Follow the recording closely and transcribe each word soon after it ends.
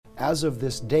as of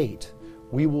this date,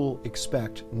 we will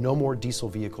expect no more diesel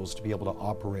vehicles to be able to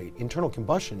operate internal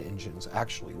combustion engines,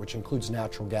 actually, which includes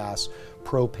natural gas,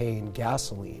 propane,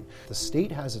 gasoline. The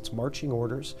state has its marching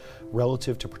orders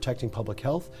relative to protecting public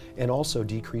health and also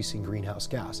decreasing greenhouse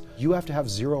gas. You have to have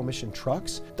zero-emission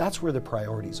trucks. That's where the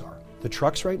priorities are. The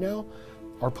trucks right now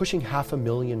are pushing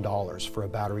 $500,000 for a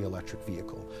battery electric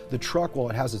vehicle. The truck, while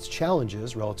it has its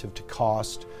challenges relative to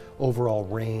cost, overall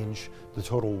range, the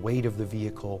total weight of the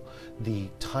vehicle, the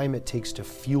time it takes to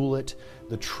fuel it,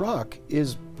 the truck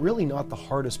is really not the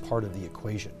hardest part of the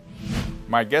equation.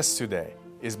 My guest today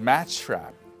is Matt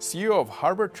Schrap, CEO of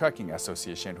Harbor Trucking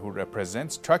Association, who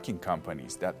represents trucking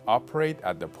companies that operate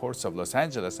at the ports of Los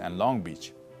Angeles and Long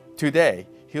Beach. Today,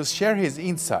 he'll share his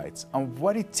insights on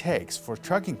what it takes for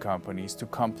trucking companies to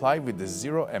comply with the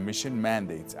zero-emission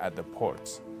mandates at the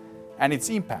ports and its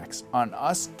impacts on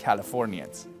us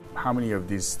Californians. How many of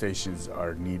these stations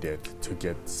are needed to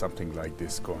get something like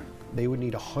this going? They would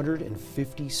need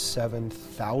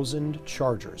 157,000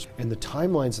 chargers, and the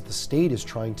timelines that the state is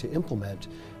trying to implement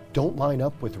don't line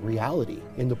up with reality.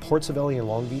 In the ports of LA and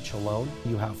Long Beach alone,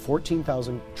 you have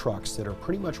 14,000 trucks that are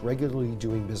pretty much regularly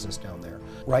doing business down there.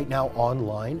 Right now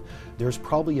online, there's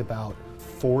probably about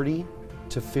 40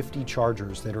 to 50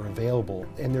 chargers that are available,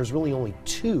 and there's really only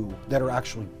 2 that are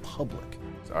actually public.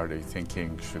 Are they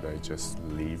thinking, should I just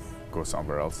leave, go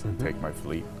somewhere else and take my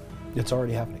fleet? It's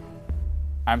already happening.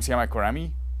 I'm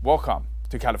Siyamak. Welcome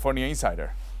to California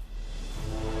Insider.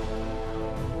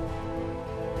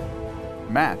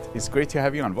 Matt, it's great to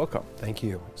have you on. Welcome. Thank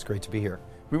you. It's great to be here.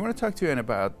 We want to talk to you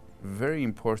about a very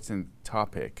important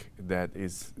topic that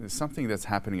is something that's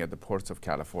happening at the ports of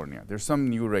California. There's some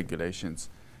new regulations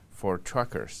for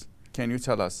truckers. Can you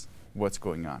tell us what's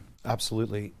going on?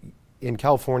 Absolutely. In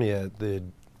California, the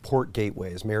port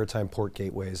gateways, maritime port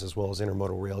gateways, as well as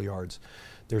intermodal rail yards,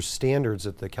 there's standards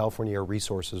that the California Air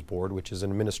Resources Board, which is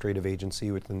an administrative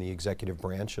agency within the executive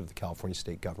branch of the California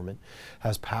state government,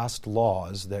 has passed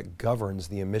laws that governs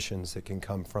the emissions that can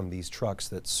come from these trucks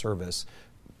that service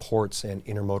ports and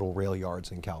intermodal rail yards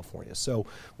in California. So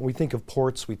when we think of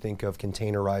ports, we think of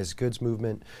containerized goods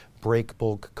movement, break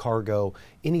bulk cargo,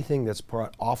 anything that's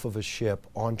brought off of a ship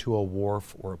onto a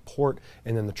wharf or a port,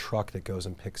 and then the truck that goes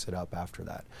and picks it up after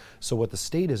that. So what the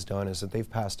state has done is that they've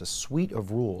passed a suite of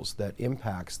rules that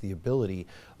impacts the ability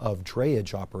of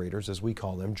drayage operators, as we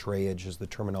call them. Drayage is the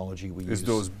terminology we use. It's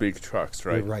those big trucks,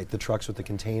 right? Right, the trucks with the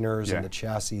containers and the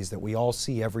chassis that we all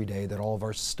see every day that all of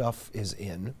our stuff is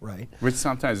in, right? Which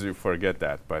sometimes we forget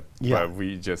that, but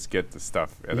we just get the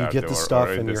stuff at our door. You get the stuff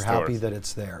and you're happy that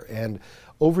it's there. And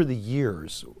over the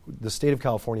years, the state of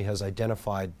California has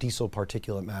identified diesel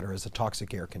particulate matter as a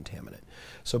toxic air contaminant.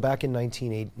 So back in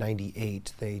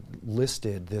 1998, they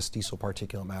listed this diesel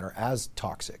particulate matter as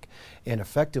toxic, and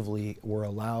effectively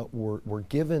were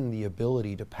given the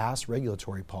ability to pass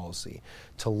regulatory policy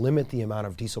to limit the amount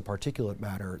of diesel particulate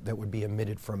matter that would be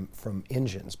emitted from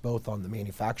engines, both on the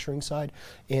manufacturing side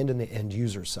and in the end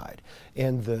user side.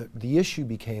 And the issue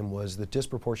was the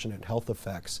disproportionate health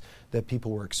effects that people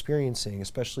were experiencing,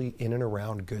 especially in and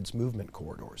around goods movement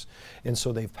corridors. And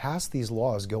so they've passed these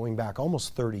laws going back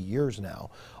almost 30 years now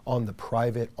on the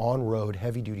private on-road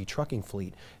heavy-duty trucking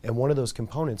fleet, and one of those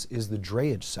components is the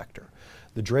drayage sector.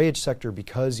 The drayage sector,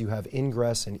 because you have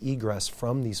ingress and egress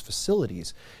from these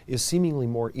facilities, is seemingly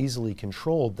more easily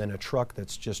controlled than a truck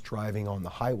that's just driving on the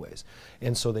highways.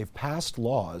 And so they've passed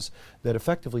laws that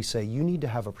effectively say you need to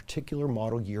have a particular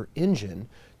model year engine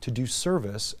to do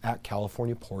service at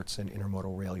California ports and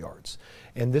intermodal rail yards.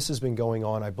 And this has been going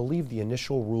on. I believe the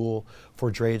initial rule for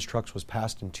drayage trucks was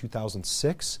passed in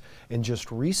 2006, and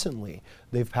just recently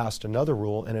they've passed another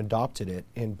rule and adopted it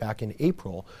back in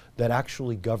April that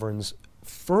actually governs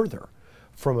further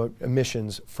from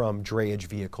emissions from drayage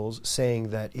vehicles, saying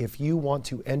that if you want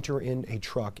to enter in a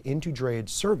truck into drayage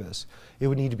service, it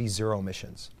would need to be zero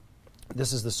emissions.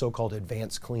 This is the so-called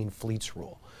Advanced Clean Fleets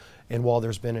rule. And while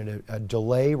there's been a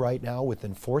delay right now with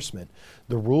enforcement,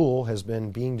 the rule has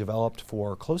been being developed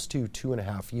for close to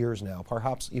 2.5 years now,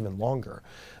 perhaps even longer,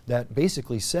 that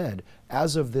basically said,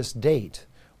 as of this date,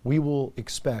 we will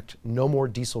expect no more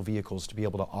diesel vehicles to be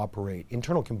able to operate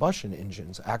internal combustion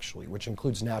engines, actually, which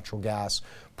includes natural gas,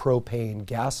 propane,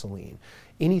 gasoline,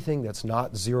 anything that's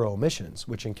not zero emissions,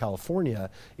 which in California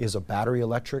is a battery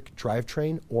electric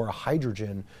drivetrain or a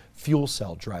hydrogen fuel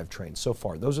cell drivetrain so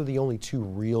far. Those are the only 2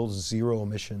 real zero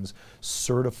emissions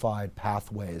certified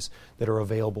pathways that are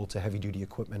available to heavy duty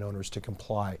equipment owners to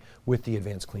comply with the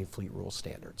Advanced Clean Fleet Rule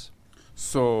standards.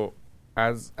 So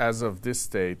as of this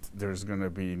date, there's going to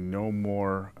be no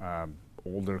more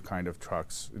older kind of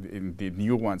trucks, the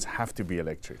new ones have to be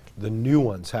electric. The new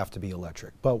ones have to be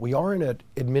electric, but we are in an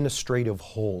administrative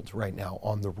hold right now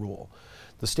on the rule.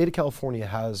 The state of California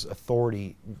has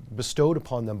authority bestowed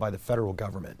upon them by the federal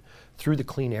government through the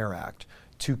Clean Air Act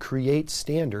to create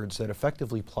standards that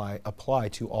effectively apply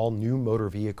to all new motor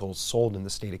vehicles sold in the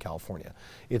state of California.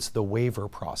 It's the waiver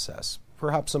process.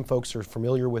 Perhaps some folks are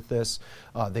familiar with this.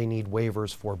 They need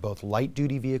waivers for both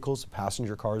light-duty vehicles,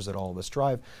 passenger cars that all of us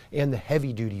drive, and the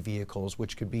heavy-duty vehicles,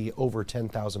 which could be over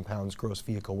 10,000 pounds gross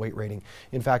vehicle weight rating,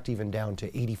 in fact, even down to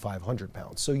 8,500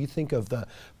 pounds. So you think of the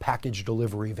package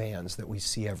delivery vans that we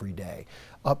see every day,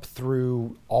 up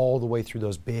through all the way through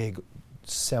those big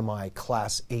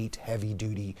semi-class 8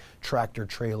 heavy-duty tractor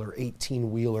trailer,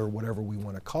 18-wheeler, whatever we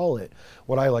want to call it.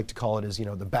 What I like to call it is, the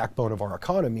backbone of our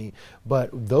economy.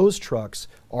 But those trucks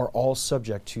are all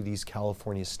subject to these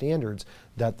California standards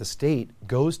that the state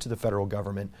goes to the federal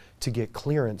government to get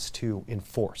clearance to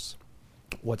enforce.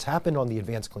 What's happened on the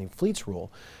Advanced Clean Fleets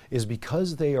rule is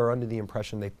because they are under the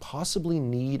impression they possibly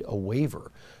need a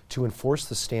waiver to enforce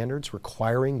the standards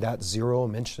requiring that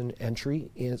zero-emission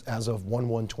entry as of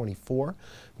 1/1/24,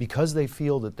 because they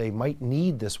feel that they might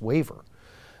need this waiver,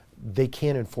 they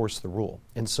can't enforce the rule.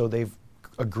 And so they've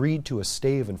agreed to a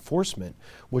stay of enforcement,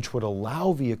 which would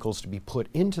allow vehicles to be put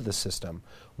into the system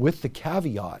with the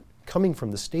caveat coming from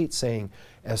the state saying,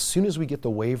 as soon as we get the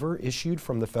waiver issued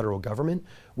from the federal government,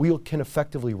 we can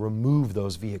effectively remove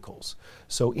those vehicles.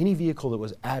 So any vehicle that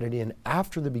was added in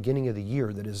after the beginning of the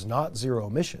year that is not zero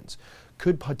emissions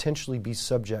could potentially be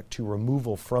subject to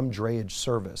removal from drayage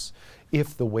service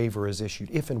if the waiver is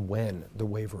issued, if and when the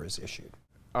waiver is issued.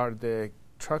 Are the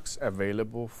trucks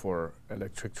available for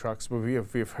electric trucks? Well,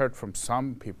 we've heard from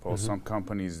some people, some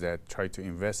companies that try to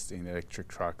invest in electric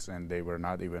trucks and they were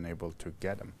not even able to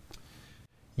get them.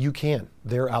 You can.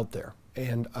 They're out there.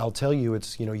 And I'll tell you,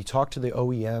 it's, you talk to the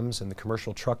OEMs and the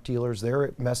commercial truck dealers,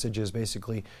 their message is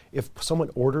basically, if someone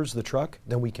orders the truck,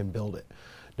 then we can build it.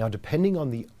 Now, depending on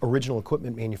the original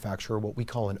equipment manufacturer, what we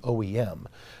call an OEM,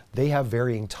 they have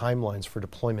varying timelines for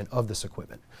deployment of this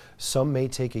equipment. Some may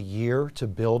take a year to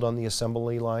build on the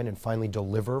assembly line and finally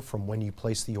deliver from when you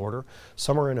place the order.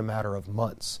 Some are in a matter of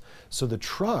months. So the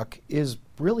truck is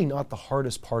really not the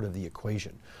hardest part of the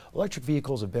equation. Electric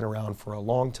vehicles have been around for a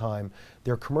long time.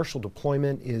 Their commercial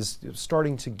deployment is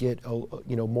starting to get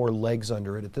more legs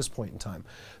under it at this point in time.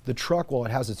 The truck, while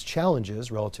it has its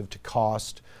challenges relative to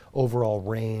cost, overall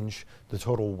range, the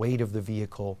total weight of the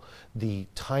vehicle, the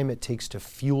time it takes to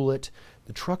fuel it,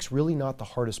 the truck's really not the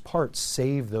hardest part,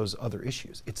 save those other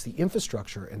issues. It's the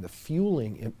infrastructure and the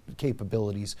fueling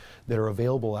capabilities that are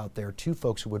available out there to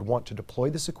folks who would want to deploy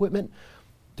this equipment.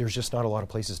 There's just not a lot of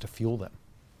places to fuel them.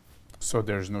 So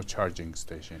there's no charging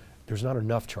station? There's not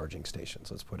enough charging stations,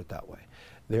 let's put it that way.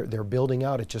 They're building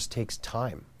out, it just takes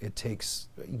time. It takes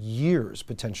years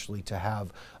potentially to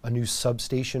have a new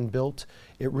substation built.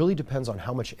 It really depends on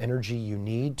how much energy you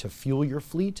need to fuel your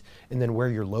fleet and then where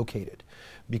you're located.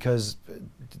 Because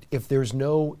if there's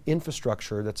no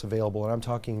infrastructure that's available, and I'm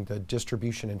talking the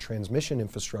distribution and transmission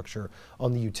infrastructure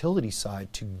on the utility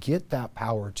side to get that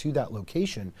power to that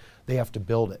location, they have to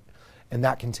build it. And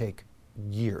that can take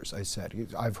years, I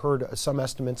said. I've heard some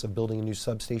estimates of building a new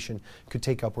substation could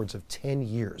take upwards of 10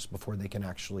 years before they can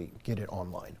actually get it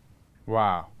online.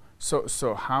 Wow.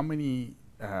 So how many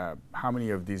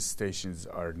of these stations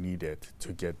are needed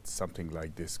to get something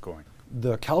like this going?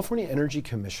 The California Energy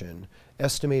Commission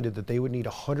estimated that they would need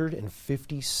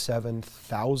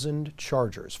 157,000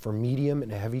 chargers for medium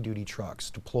and heavy-duty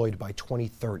trucks deployed by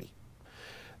 2030.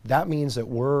 That means that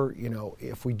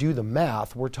if we do the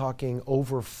math, we're talking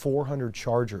over 400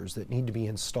 chargers that need to be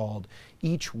installed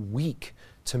each week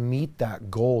to meet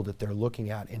that goal that they're looking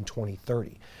at in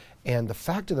 2030. And the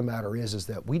fact of the matter is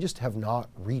that we just have not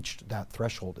reached that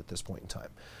threshold at this point in time.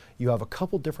 You have a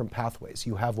couple different pathways.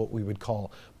 You have what we would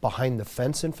call behind the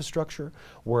fence infrastructure,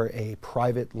 where a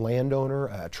private landowner,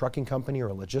 a trucking company or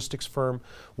a logistics firm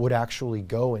would actually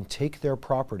go and take their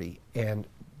property and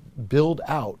build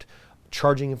out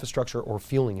charging infrastructure or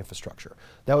fueling infrastructure.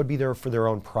 That would be there for their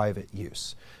own private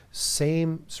use.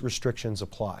 Same restrictions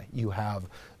apply. You have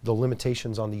the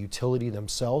limitations on the utility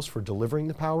themselves for delivering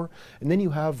the power, and then you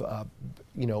have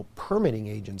permitting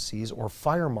agencies or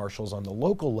fire marshals on the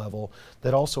local level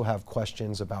that also have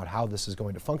questions about how this is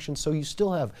going to function. So you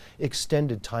still have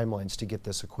extended timelines to get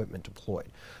this equipment deployed.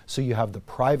 So you have the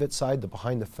private side, the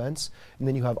behind the fence, and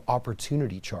then you have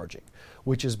opportunity charging,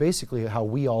 which is basically how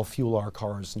we all fuel our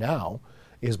cars now,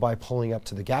 is by pulling up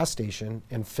to the gas station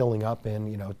and filling up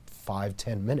in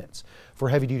 5-10 minutes. For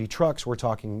heavy duty trucks, we're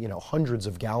talking hundreds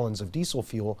of gallons of diesel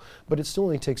fuel, but it still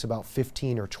only takes about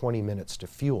 15 or 20 minutes to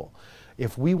fuel.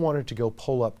 If we wanted to go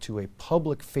pull up to a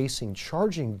public-facing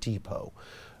charging depot,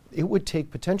 it would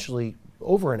take potentially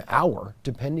over an hour,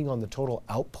 depending on the total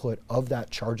output of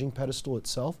that charging pedestal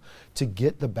itself, to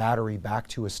get the battery back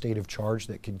to a state of charge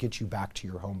that could get you back to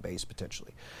your home base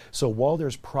potentially. So while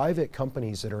there's private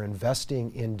companies that are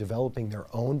investing in developing their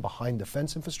own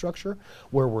behind-the-fence infrastructure,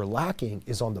 where we're lacking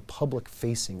is on the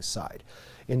public-facing side.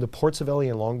 In the ports of LA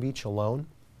and Long Beach alone,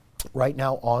 right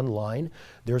now online,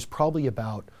 there's probably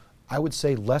about, I would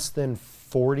say, less than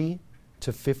 40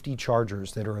 to 50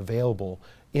 chargers that are available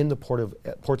in the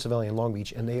ports of LA and Long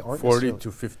Beach, and they aren't 40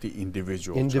 to 50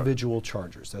 individual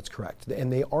chargers. That's correct.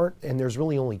 And they aren't, and there's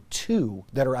really only 2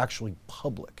 that are actually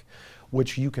public,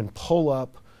 which you can pull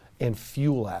up and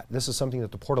fuel at. This is something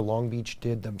that the Port of Long Beach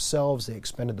did themselves. They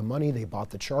expended the money, they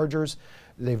bought the chargers.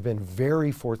 They've been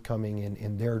very forthcoming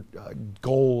in their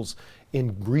goals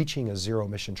in reaching a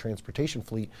zero-emission transportation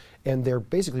fleet, and they're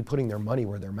basically putting their money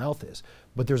where their mouth is.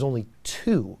 But there's only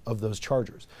 2 of those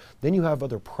chargers. Then you have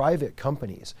other private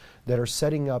companies that are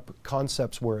setting up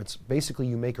concepts where it's basically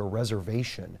you make a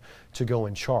reservation to go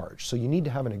and charge. So you need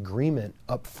to have an agreement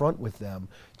up front with them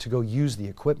to go use the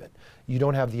equipment. You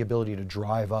don't have the ability to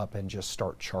drive up and just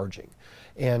start charging.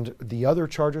 And the other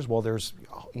chargers, well, there's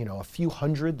a few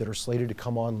hundred that are slated to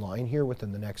come online here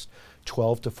within the next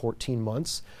 12 to 14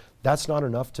 months. That's not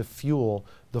enough to fuel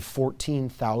the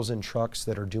 14,000 trucks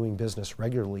that are doing business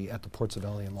regularly at the ports of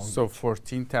LA and Long Beach. So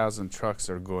 14,000 trucks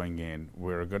are going in.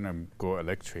 We're going to go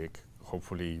electric.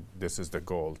 Hopefully this is the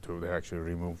goal, to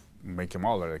actually make them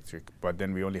all electric. But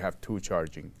then we only have 2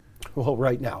 charging. Well,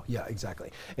 right now, yeah,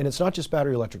 exactly. And it's not just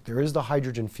battery electric. There is the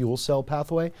hydrogen fuel cell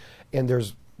pathway, and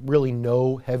there's really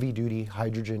no heavy-duty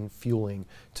hydrogen fueling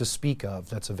to speak of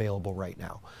that's available right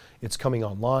now. It's coming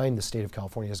online. The state of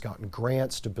California has gotten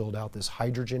grants to build out this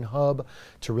hydrogen hub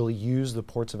to really use the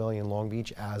ports of LA and Long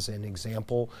Beach as an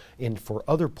example for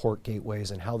other port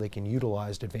gateways and how they can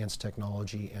utilize advanced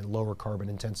technology and lower carbon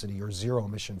intensity or zero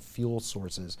emission fuel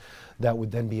sources that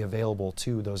would then be available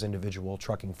to those individual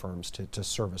trucking firms to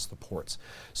service the ports.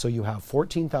 So you have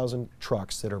 14,000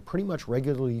 trucks that are pretty much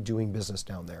regularly doing business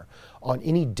down there. On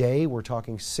any day, we're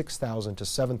talking 6,000 to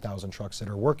 7,000 trucks that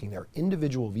are working there,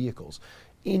 individual vehicles,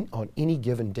 on any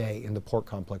given day in the port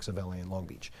complex of LA and Long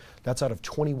Beach. That's out of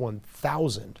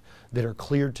 21,000 that are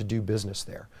cleared to do business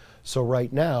there. So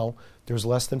right now, there's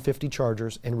less than 50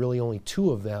 chargers, and really only 2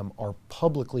 of them are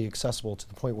publicly accessible to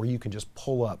the point where you can just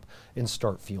pull up and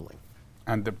start fueling.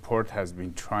 And the port has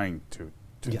been trying to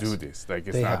Yes. do this. Like,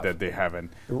 it's not that they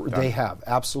haven't They have,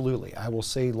 absolutely. I will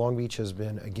say Long Beach has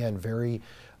been, again, very,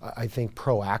 I think,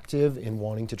 proactive in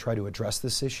wanting to try to address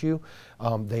this issue.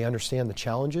 They understand the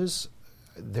challenges.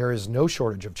 There is no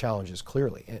shortage of challenges,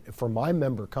 clearly. And for my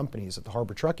member companies at the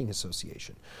Harbor Trucking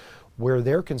Association, where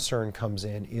their concern comes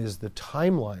in is the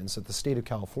timelines that the state of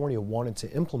California wanted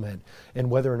to implement and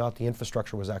whether or not the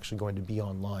infrastructure was actually going to be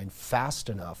online fast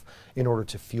enough in order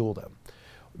to fuel them.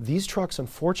 These trucks,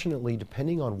 unfortunately,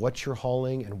 depending on what you're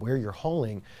hauling and where you're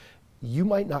hauling, you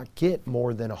might not get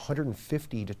more than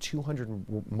 150 to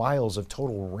 200 miles of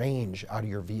total range out of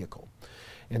your vehicle.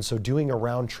 And so doing a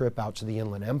round trip out to the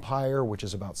Inland Empire, which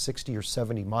is about 60 or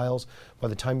 70 miles, by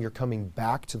the time you're coming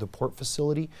back to the port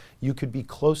facility, you could be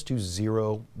close to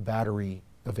 0 battery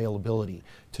availability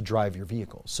to drive your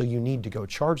vehicle. So you need to go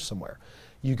charge somewhere.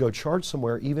 You go charge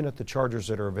somewhere, even at the chargers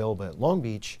that are available at Long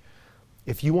Beach.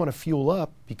 If you want to fuel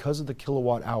up, because of the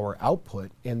kilowatt hour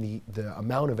output and the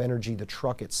amount of energy the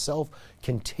truck itself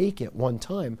can take at one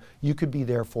time, you could be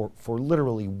there for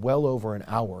literally well over an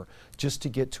hour just to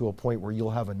get to a point where you'll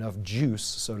have enough juice,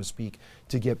 so to speak,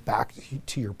 to get back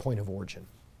to your point of origin.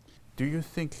 Do you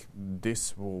think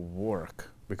this will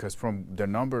work? Because from the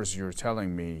numbers you're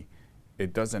telling me,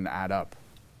 it doesn't add up.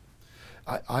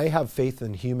 I have faith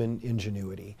in human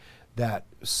ingenuity that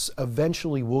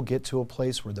eventually we'll get to a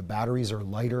place where the batteries are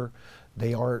lighter.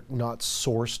 They are not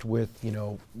sourced with,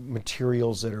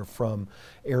 materials that are from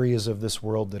areas of this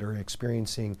world that are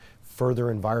experiencing further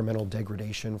environmental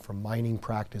degradation from mining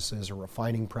practices or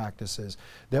refining practices,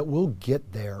 that we'll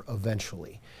get there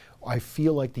eventually. I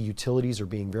feel like the utilities are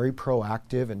being very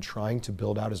proactive and trying to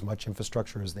build out as much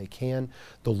infrastructure as they can.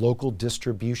 The local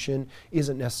distribution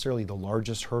isn't necessarily the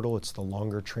largest hurdle, it's the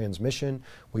longer transmission.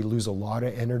 We lose a lot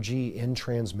of energy in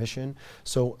transmission.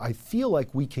 So I feel like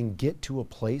we can get to a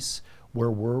place where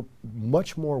we're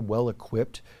much more well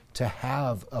equipped to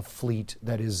have a fleet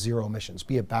that is zero emissions,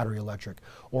 be it battery electric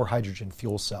or hydrogen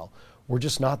fuel cell. We're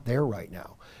just not there right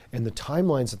now. And the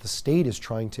timelines that the state is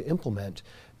trying to implement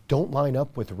don't line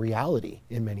up with reality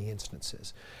in many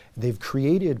instances. They've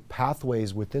created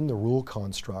pathways within the rule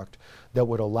construct that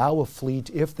would allow a fleet,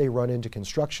 if they run into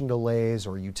construction delays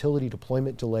or utility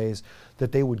deployment delays,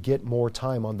 that they would get more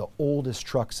time on the oldest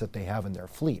trucks that they have in their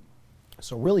fleet.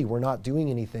 So really, we're not doing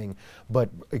anything but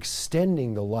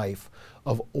extending the life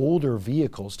of older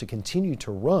vehicles to continue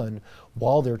to run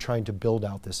while they're trying to build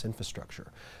out this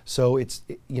infrastructure. So it's,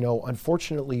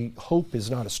 unfortunately, hope is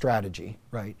not a strategy,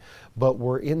 right? But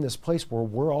we're in this place where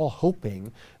we're all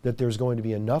hoping that there's going to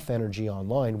be enough energy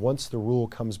online once the rule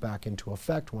comes back into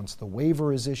effect, once the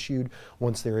waiver is issued,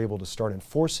 once they're able to start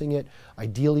enforcing it.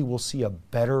 Ideally, we'll see a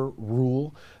better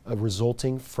rule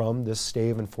resulting from this stay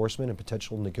of enforcement and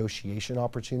potential negotiation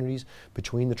opportunities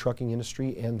between the trucking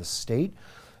industry and the state.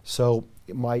 So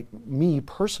me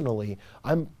personally,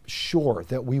 I'm sure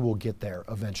that we will get there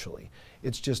eventually.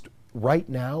 It's just right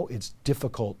now it's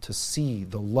difficult to see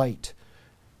the light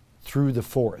through the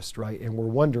forest, right? And we're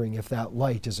wondering if that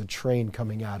light is a train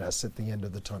coming at us at the end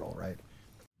of the tunnel, right?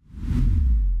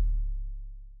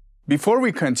 Before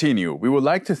we continue, we would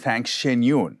like to thank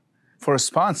Shenyun for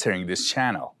sponsoring this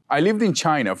channel. I lived in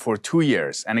China for 2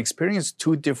 years and experienced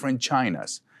 2 different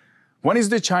Chinas. One is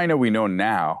the China we know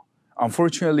now,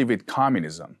 unfortunately with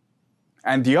communism.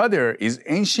 And the other is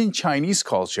ancient Chinese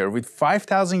culture with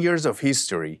 5,000 years of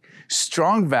history,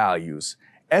 strong values,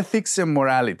 ethics and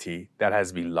morality that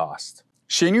has been lost.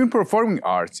 Shenyun Performing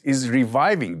Arts is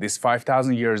reviving this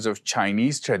 5,000 years of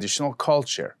Chinese traditional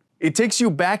culture. It takes you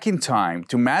back in time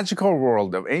to magical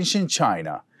world of ancient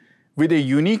China with a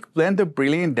unique blend of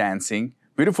brilliant dancing,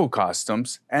 beautiful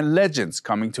costumes, and legends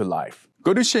coming to life.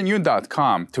 Go to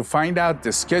shenyun.com to find out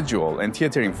the schedule and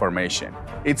theater information.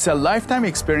 It's a lifetime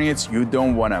experience you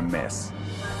don't want to miss.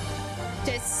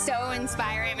 Just so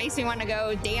inspiring. It makes me want to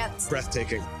go dance.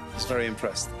 Breathtaking. I was very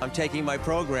impressed. I'm taking my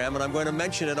program and I'm going to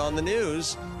mention it on the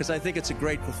news because I think it's a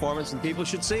great performance and people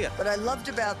should see it. What I loved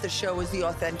about the show was the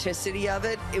authenticity of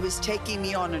it. It was taking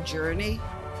me on a journey.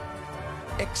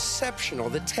 Exceptional.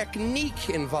 The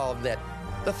technique involved, that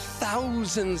the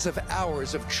thousands of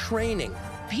hours of training.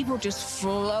 People just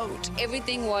float.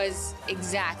 Everything was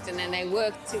exact, and then they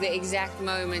worked to the exact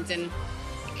moment, and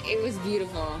it was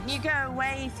beautiful. You go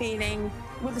away feeling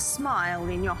with a smile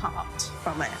in your heart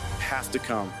from it. Have to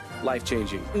come.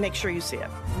 Life-changing. Make sure you see it.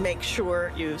 Make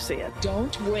sure you see it.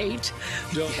 Don't wait.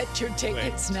 Get your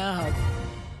tickets now.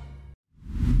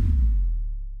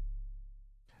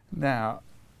 Now,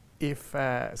 if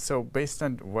so, based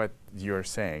on what you're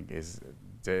saying, is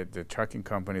the trucking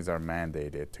companies are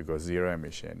mandated to go zero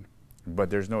emission,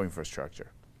 but there's no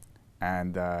infrastructure.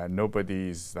 And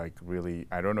nobody's like really,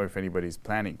 I don't know if anybody's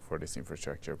planning for this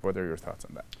infrastructure. What are your thoughts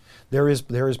on that? There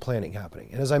is planning happening.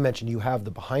 And as I mentioned, you have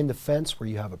the behind the fence where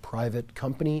you have a private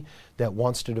company that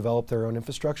wants to develop their own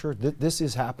infrastructure. This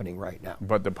is happening right now.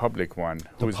 But the public one?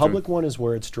 The public one is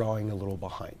where it's drawing a little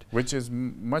behind. Which is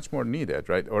much more needed,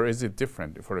 right? Or is it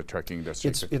different for the trucking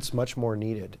industry? It's much more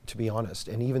needed, to be honest.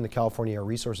 And even the California Air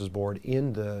Resources Board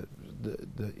in the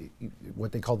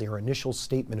what they call their initial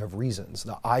statement of reasons,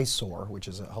 the ISOR, which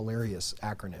is a hilarious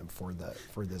acronym for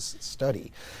this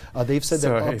study, they've said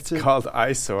so that it's called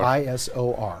ISOR.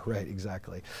 ISOR, right?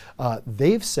 Exactly.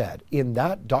 They've said in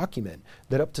that document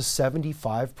that up to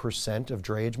 75% of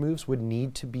drayage moves would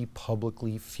need to be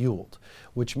publicly fueled,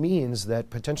 which means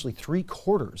that potentially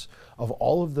 3/4 of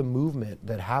all of the movement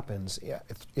that happens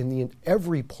in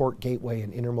every port gateway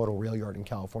and intermodal rail yard in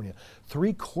California,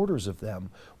 3/4 of them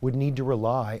would need to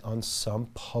rely on some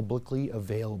publicly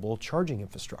available charging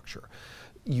infrastructure.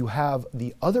 You have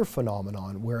the other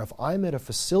phenomenon where if I'm at a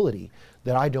facility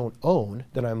that I don't own,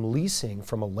 that I'm leasing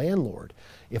from a landlord,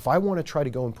 if I want to try to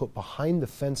go and put behind the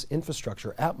fence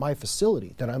infrastructure at my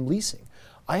facility that I'm leasing,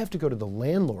 I have to go to the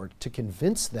landlord to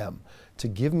convince them to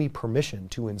give me permission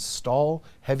to install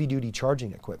heavy-duty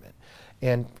charging equipment.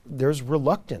 And there's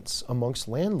reluctance amongst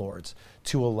landlords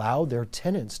to allow their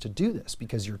tenants to do this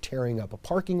because you're tearing up a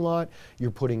parking lot,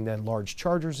 you're putting then large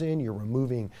chargers in, you're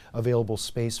removing available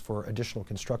space for additional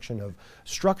construction of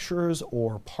structures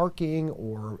or parking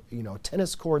or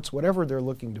tennis courts, whatever they're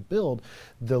looking to build.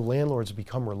 The landlords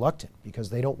become reluctant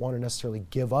because they don't want to necessarily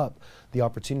give up the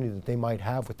opportunity that they might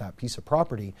have with that piece of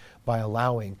property by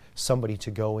allowing somebody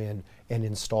to go in and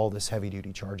install this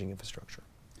heavy-duty charging infrastructure.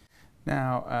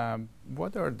 Now,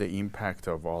 what are the impact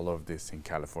of all of this in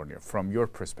California from your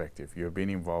perspective? You've been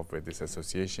involved with this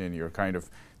association. You're kind of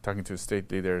talking to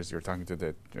state leaders. You're talking to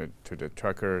the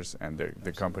truckers and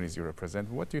the companies you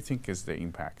represent. What do you think is the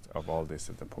impact of all this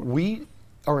at the port? We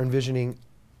are envisioning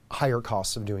higher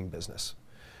costs of doing business.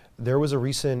 There was a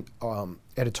recent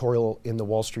editorial in the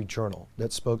Wall Street Journal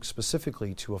that spoke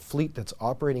specifically to a fleet that's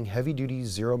operating heavy-duty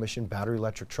zero-emission battery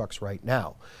electric trucks right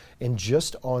now. And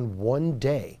just on one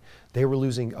day, they were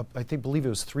losing, believe it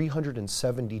was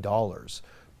 $370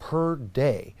 per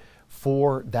day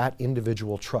for that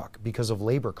individual truck because of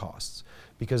labor costs,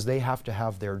 because they have to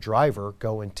have their driver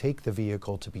go and take the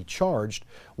vehicle to be charged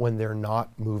when they're not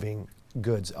moving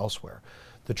goods elsewhere.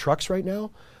 The trucks right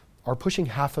now are pushing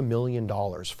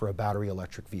 $500,000 for a battery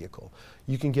electric vehicle.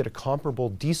 You can get a comparable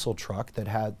diesel truck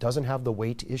that doesn't have the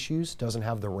weight issues, doesn't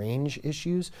have the range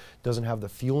issues, doesn't have the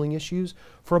fueling issues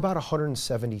for about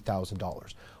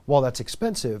 $170,000. While that's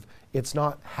expensive, it's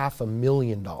not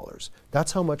 $500,000.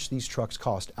 That's how much these trucks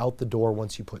cost out the door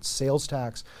once you put sales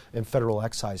tax and federal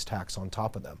excise tax on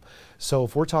top of them. So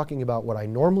if we're talking about what I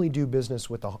normally do business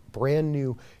with a brand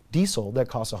new diesel that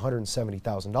costs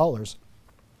 $170,000,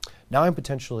 now I'm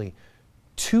potentially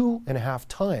 2.5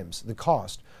 times the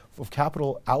cost of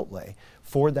capital outlay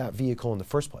for that vehicle in the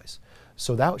first place.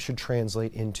 So that should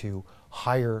translate into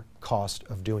higher cost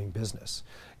of doing business.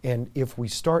 And if we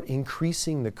start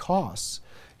increasing the costs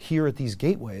here at these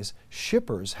gateways,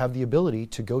 shippers have the ability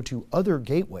to go to other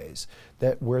gateways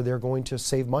where they're going to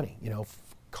save money.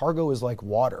 Cargo is like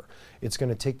water. It's going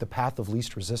to take the path of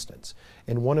least resistance.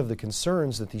 And one of the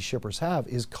concerns that these shippers have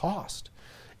is cost.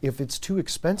 If it's too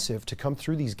expensive to come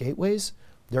through these gateways,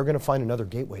 they're going to find another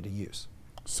gateway to use.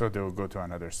 So they will go to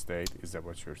another state? Is that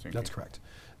what you're thinking? That's correct.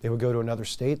 They would go to another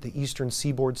state. The eastern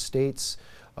seaboard states,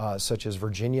 such as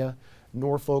Virginia,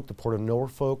 Norfolk, the Port of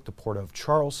Norfolk, the Port of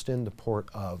Charleston, the Port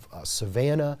of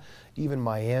Savannah, even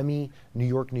Miami, New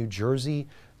York, New Jersey,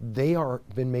 they are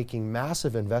been making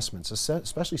massive investments,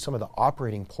 especially some of the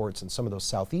operating ports in some of those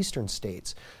southeastern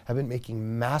states have been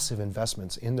making massive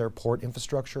investments in their port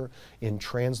infrastructure, in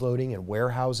transloading and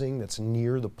warehousing that's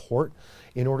near the port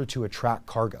in order to attract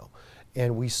cargo.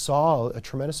 And we saw a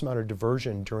tremendous amount of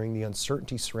diversion during the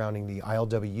uncertainty surrounding the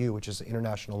ILWU, which is the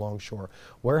International Longshore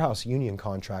Warehouse Union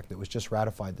contract that was just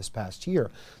ratified this past year,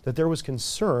 that there was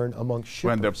concern among shippers.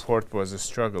 When the port was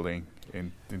struggling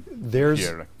in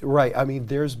here. Right. I mean,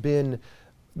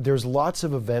 there's lots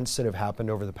of events that have happened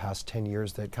over the past 10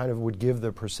 years that kind of would give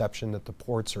the perception that the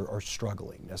ports are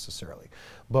struggling necessarily.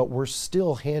 But we're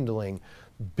still handling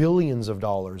billions of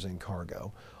dollars in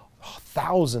cargo.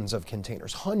 Thousands of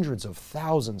containers, hundreds of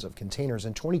thousands of containers.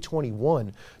 In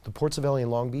 2021, the ports of LA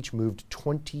and Long Beach moved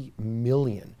 20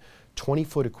 million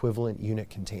 20-foot equivalent unit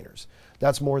containers.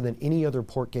 That's more than any other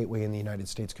port gateway in the United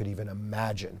States could even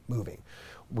imagine moving.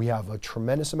 We have a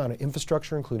tremendous amount of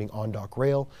infrastructure, including on-dock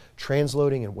rail,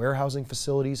 transloading and warehousing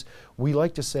facilities. We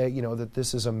like to say, that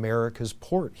this is America's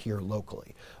port here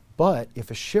locally. But if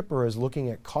a shipper is looking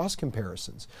at cost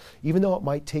comparisons, even though it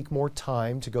might take more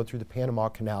time to go through the Panama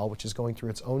Canal, which is going through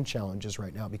its own challenges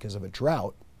right now because of a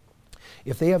drought,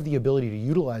 if they have the ability to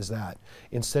utilize that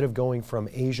instead of going from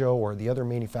Asia or the other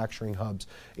manufacturing hubs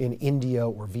in India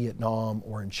or Vietnam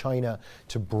or in China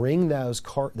to bring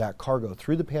that cargo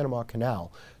through the Panama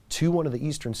Canal to one of the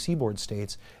eastern seaboard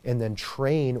states and then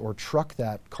train or truck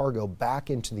that cargo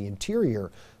back into the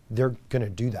interior, they're going to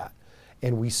do that.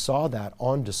 And we saw that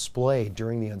on display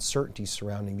during the uncertainty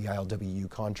surrounding the ILWU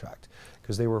contract,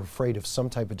 because they were afraid of some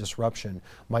type of disruption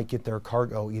might get their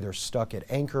cargo either stuck at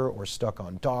anchor or stuck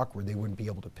on dock where they wouldn't be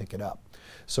able to pick it up.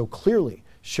 So clearly,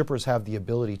 shippers have the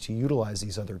ability to utilize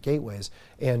these other gateways,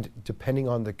 and depending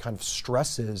on the kind of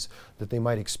stresses that they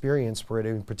might experience for it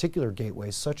in particular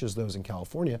gateways, such as those in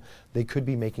California, they could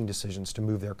be making decisions to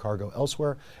move their cargo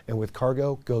elsewhere, and with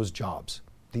cargo goes jobs.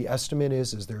 The estimate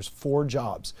is there's 4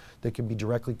 jobs that can be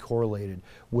directly correlated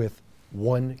with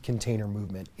one container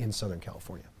movement in Southern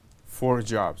California. 4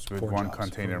 jobs with 4 one jobs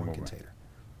container for one movement. container.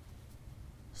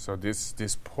 So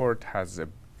this port has a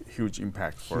huge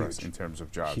impact for us in terms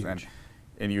of jobs. Huge.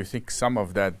 And you think some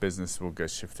of that business will get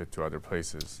shifted to other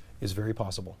places? Is very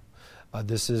possible.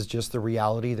 This is just the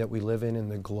reality that we live in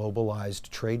the globalized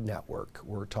trade network.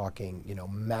 We're talking,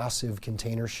 massive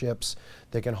container ships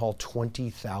that can haul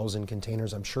 20,000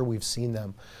 containers. I'm sure we've seen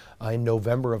them in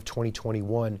November of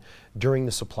 2021 during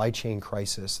the supply chain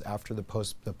crisis after the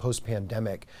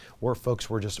post-pandemic, where folks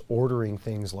were just ordering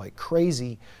things like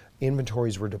crazy.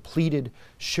 Inventories were depleted,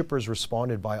 shippers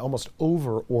responded by almost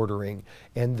over-ordering,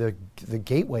 and the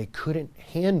gateway couldn't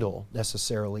handle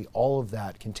necessarily all of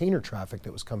that container traffic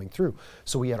that was coming through.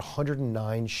 So we had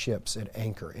 109 ships at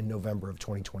anchor in November of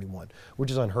 2021, which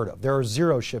is unheard of. There are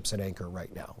 0 ships at anchor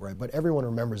right now, right? But everyone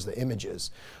remembers the images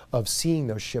of seeing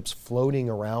those ships floating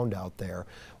around out there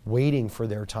waiting for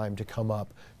their time to come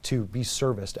up to be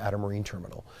serviced at a marine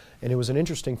terminal. And it was an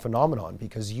interesting phenomenon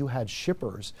because you had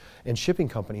shippers and shipping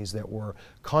companies that were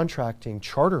contracting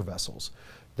charter vessels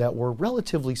that were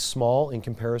relatively small in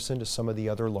comparison to some of the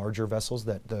other larger vessels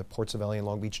that the ports of LA and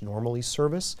Long Beach normally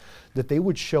service, that they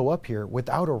would show up here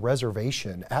without a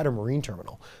reservation at a marine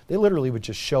terminal. They literally would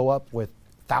just show up with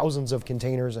thousands of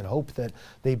containers and hope that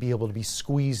they'd be able to be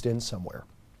squeezed in somewhere.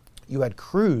 You had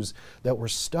crews that were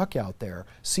stuck out there,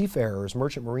 seafarers,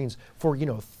 merchant marines, for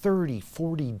 30,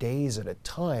 40 days at a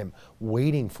time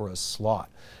waiting for a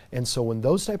slot. And so when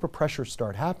those type of pressures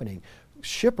start happening,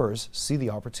 shippers see the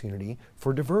opportunity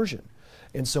for diversion.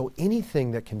 And so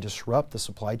anything that can disrupt the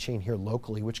supply chain here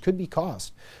locally, which could be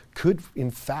cost, could in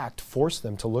fact force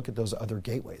them to look at those other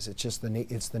gateways. It's just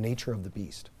it's the nature of the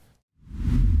beast.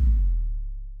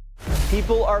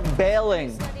 People are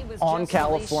bailing on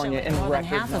California in more than record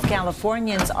half numbers. of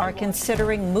Californians are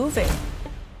considering moving.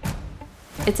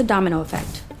 It's a domino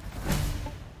effect.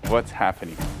 What's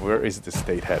happening? Where is the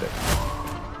state headed?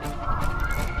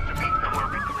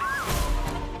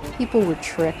 People were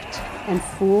tricked and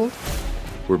fooled.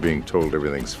 We're being told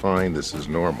everything's fine, this is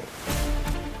normal.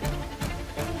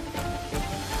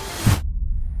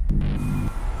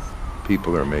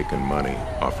 People are making money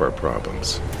off our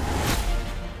problems.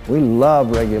 We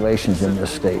love regulations in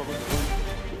this state.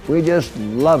 We just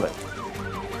love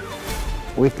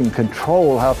it. We can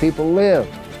control how people live.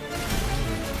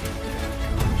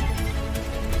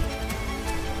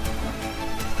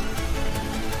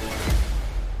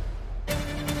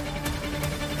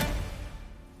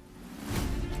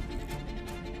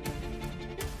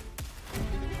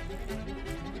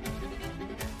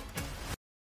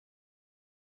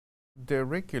 The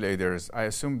regulators, I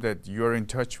assume that you're in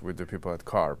touch with the people at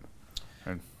CARB.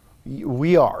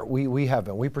 We are. We have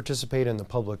been. We participate in the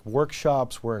public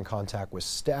workshops. We're in contact with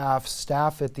staff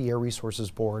at the Air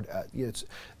Resources Board.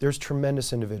 There's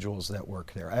tremendous individuals that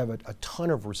work there. I have a ton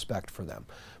of respect for them.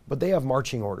 But they have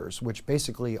marching orders, which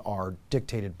basically are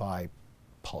dictated by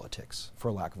politics,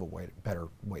 for lack of a better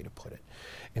way to put it.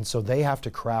 And so they have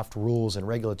to craft rules and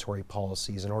regulatory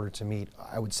policies in order to meet,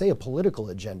 I would say, a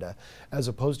political agenda, as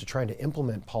opposed to trying to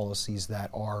implement policies that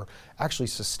are actually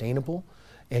sustainable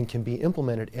and can be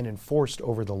implemented and enforced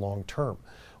over the long term.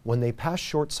 When they pass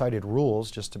short-sighted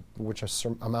rules, which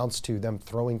amounts to them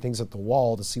throwing things at the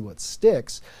wall to see what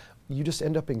sticks, you just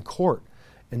end up in court.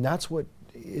 And that's what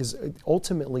is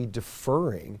ultimately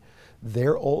deferring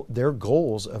their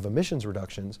goals of emissions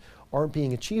reductions aren't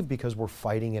being achieved because we're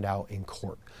fighting it out in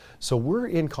court. So we're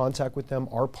in contact with them,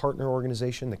 our partner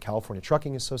organization, the California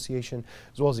Trucking Association,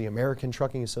 as well as the American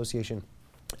Trucking Association.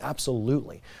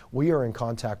 Absolutely. We are in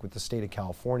contact with the state of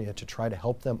California to try to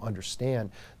help them understand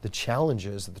the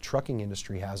challenges that the trucking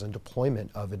industry has in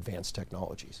deployment of advanced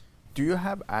technologies. Do you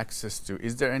have access to,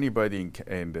 is there anybody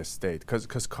in the state? Because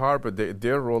CARB,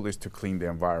 their role is to clean the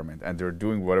environment, and they're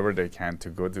doing whatever they can to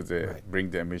go to bring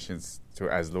the emissions to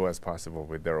as low as possible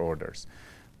with their orders.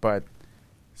 But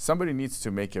somebody needs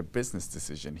to make a business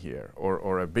decision here,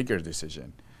 or a bigger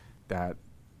decision, that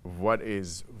what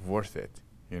is worth it.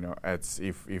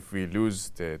 If we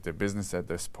lose the business at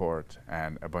this port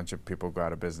and a bunch of people go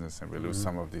out of business and we lose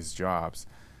some of these jobs,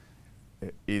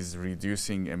 is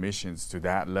reducing emissions to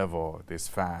that level this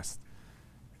fast,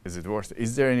 is it worth it?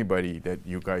 Is there anybody that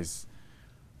you guys...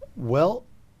 Well,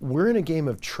 we're in a game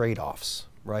of trade-offs,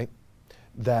 right?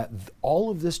 That all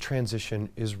of this transition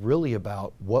is really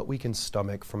about what we can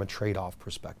stomach from a trade-off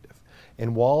perspective.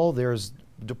 And while there's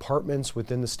departments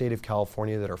within the state of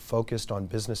California that are focused on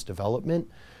business development,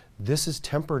 this is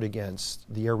tempered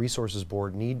against the Air Resources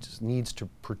Board needs to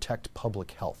protect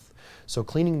public health. So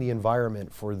cleaning the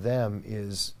environment for them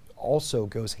also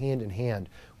goes hand in hand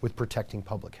with protecting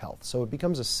public health. So it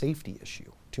becomes a safety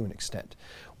issue to an extent,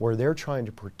 where they're trying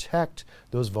to protect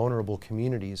those vulnerable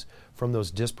communities from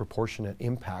those disproportionate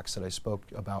impacts that I spoke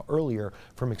about earlier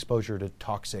from exposure to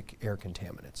toxic air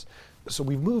contaminants. So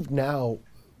we've moved now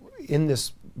in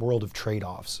this world of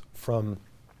trade-offs from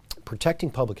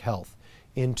protecting public health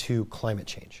into climate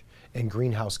change and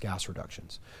greenhouse gas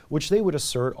reductions, which they would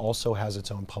assert also has its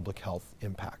own public health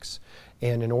impacts.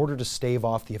 And in order to stave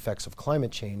off the effects of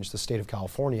climate change, the state of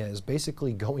California is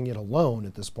basically going it alone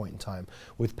at this point in time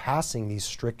with passing these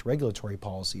strict regulatory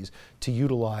policies to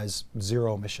utilize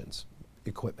zero emissions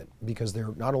equipment because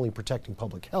they're not only protecting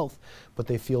public health, but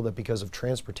they feel that because of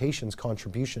transportation's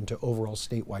contribution to overall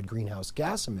statewide greenhouse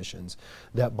gas emissions,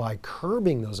 that by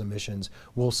curbing those emissions,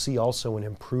 we'll see also an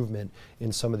improvement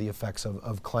in some of the effects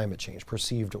of climate change,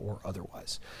 perceived or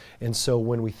otherwise. And so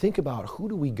when we think about who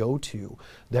do we go to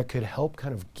that could help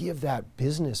kind of give that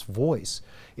business voice,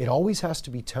 it always has to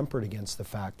be tempered against the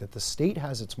fact that the state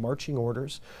has its marching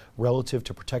orders relative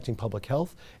to protecting public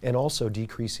health and also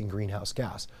decreasing greenhouse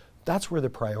gas. That's where the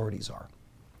priorities are.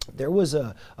 There was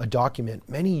a document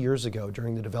many years ago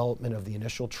during the development of the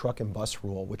initial truck and bus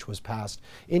rule, which was passed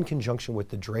in conjunction with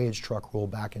the drayage truck rule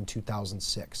back in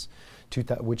 2006,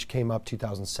 which came up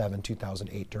 2007,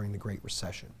 2008 during the Great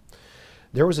Recession.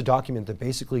 There was a document that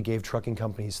basically gave trucking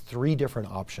companies 3 different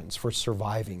options for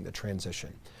surviving the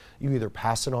transition. You either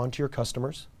pass it on to your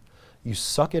customers, you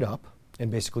suck it up and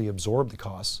basically absorb the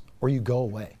costs, or you go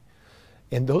away.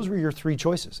 And those were your 3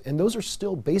 choices. And those are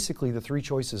still basically the 3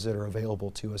 choices that are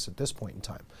available to us at this point in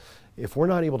time. If we're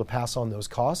not able to pass on those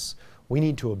costs, we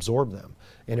need to absorb them.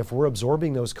 And if we're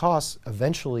absorbing those costs,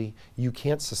 eventually you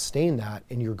can't sustain that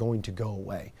and you're going to go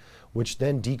away, which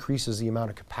then decreases the amount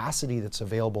of capacity that's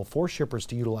available for shippers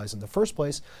to utilize in the first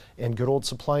place. And good old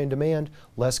supply and demand,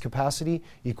 less capacity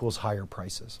equals higher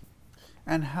prices.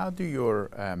 And how do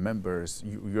your members,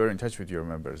 you're in touch with your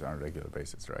members on a regular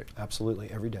basis, right?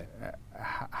 Absolutely, every day.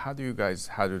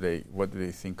 What do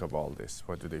they think of all this?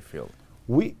 What do they feel?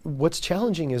 What's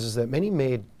challenging is that many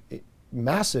made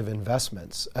massive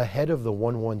investments ahead of the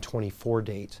 1/1/24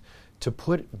 date to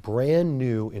put brand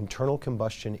new internal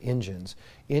combustion engines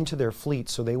into their fleet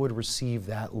so they would receive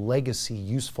that legacy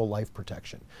useful life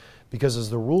protection. Because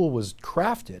as the rule was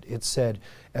crafted, it said,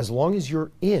 as long as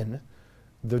you're in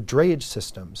the drayage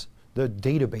systems, the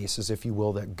databases, if you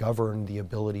will, that govern the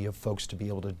ability of folks to be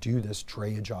able to do this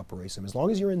drayage operation, as long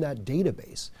as you're in that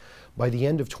database, by the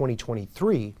end of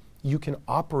 2023, you can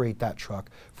operate that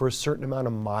truck for a certain amount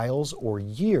of miles or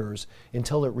years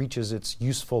until it reaches its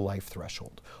useful life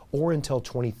threshold, or until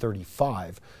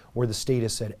 2035, where the state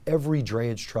has said every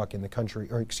drayage truck in the country,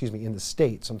 or excuse me, in the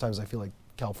state, sometimes I feel like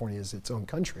California is its own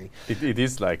country. It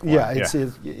is like one. Yeah,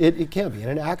 it can be,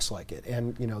 and it acts like it.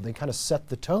 And they kind of set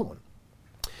the tone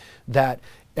that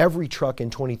every truck in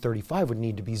 2035 would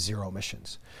need to be zero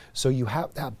emissions. So you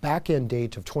have that back end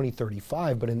date of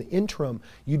 2035, but in the interim,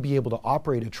 you'd be able to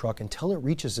operate a truck until it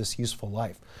reaches this useful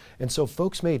life. And so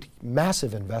folks made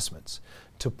massive investments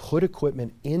to put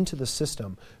equipment into the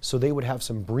system so they would have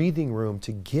some breathing room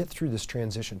to get through this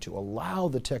transition, to allow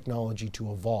the technology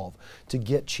to evolve, to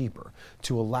get cheaper,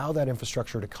 to allow that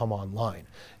infrastructure to come online.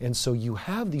 And so you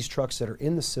have these trucks that are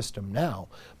in the system now,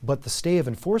 but the stay of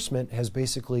enforcement has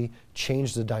basically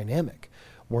changed the dynamic,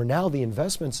 where now the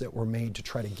investments that were made to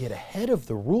try to get ahead of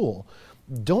the rule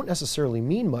don't necessarily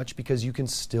mean much because you can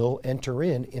still enter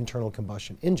in internal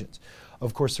combustion engines.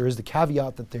 Of course, there is the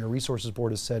caveat that their resources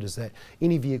board has said is that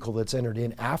any vehicle that's entered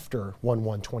in after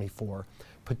 1/1/24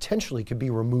 potentially could be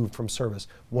removed from service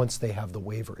once they have the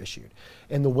waiver issued.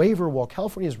 And the waiver, while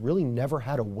California has really never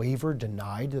had a waiver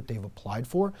denied that they've applied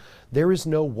for, there is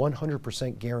no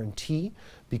 100% guarantee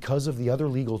because of the other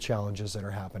legal challenges that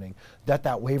are happening that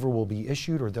that waiver will be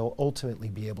issued or they'll ultimately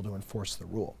be able to enforce the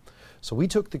rule. So we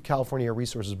took the California Air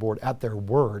Resources Board at their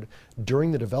word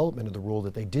during the development of the rule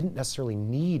that they didn't necessarily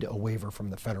need a waiver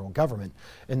from the federal government.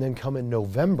 And then come in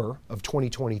November of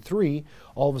 2023,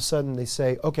 all of a sudden they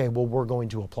say, okay, well, we're going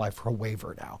to apply for a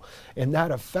waiver now. And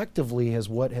that effectively is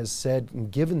what has said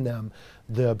and given them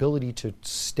the ability to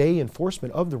stay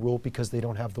enforcement of the rule because they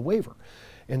don't have the waiver.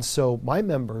 And so my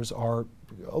members are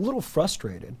a little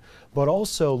frustrated, but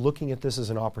also looking at this as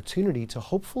an opportunity to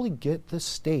hopefully get the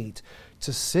state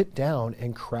to sit down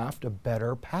and craft a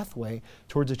better pathway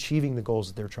towards achieving the goals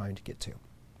that they're trying to get to.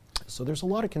 So there's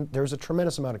there's a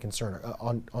tremendous amount of concern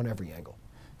on every angle.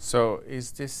 So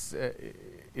is this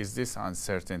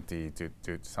uncertainty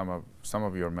to some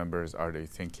of your members? Are they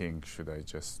thinking, should I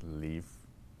just leave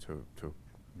to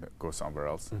go somewhere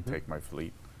else and take my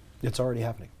fleet? It's already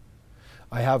happening.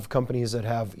 I have companies that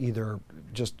have either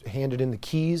just handed in the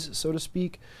keys, so to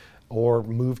speak, or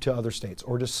moved to other states,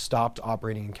 or just stopped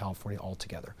operating in California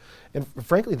altogether. And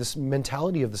frankly, this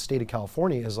mentality of the state of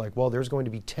California is like, well, there's going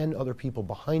to be 10 other people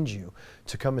behind you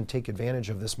to come and take advantage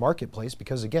of this marketplace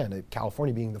because, again,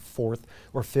 California being the 4th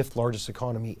or 5th largest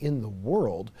economy in the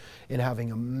world and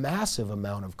having a massive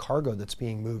amount of cargo that's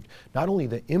being moved, not only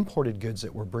the imported goods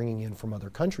that we're bringing in from other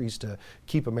countries to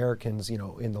keep Americans,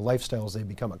 in the lifestyles they've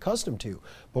become accustomed to,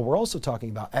 but we're also talking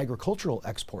about agricultural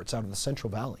exports out of the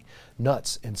Central Valley,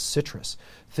 nuts and citrus,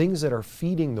 things that are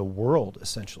feeding the world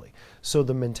essentially. So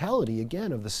the mentality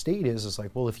again of the state is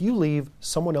like, well, if you leave,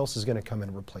 someone else is going to come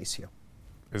and replace you.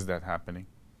 Is that happening?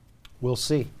 We'll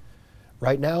see.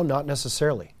 Right now, not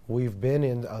necessarily. We've been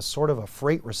in a sort of a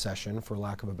freight recession, for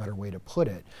lack of a better way to put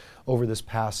it, over this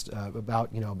past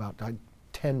about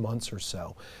 10 months or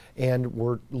so. And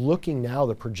we're looking now,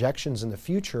 the projections in the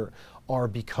future are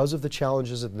because of the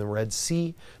challenges in the Red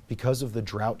Sea, because of the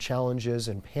drought challenges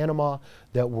in Panama,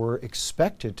 that we're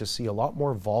expected to see a lot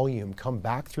more volume come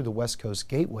back through the West Coast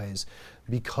gateways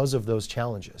because of those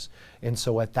challenges. And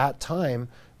so at that time,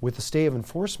 with the stay of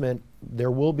enforcement, there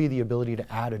will be the ability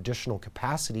to add additional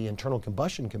capacity, internal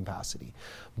combustion capacity.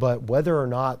 But whether or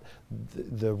not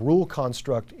the rule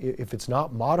construct, if it's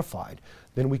not modified,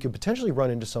 then we could potentially run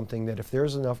into something that if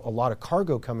there's a lot of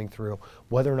cargo coming through,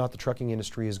 whether or not the trucking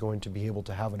industry is going to be able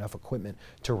to have enough equipment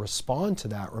to respond to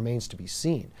that remains to be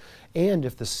seen. And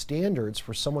if the standards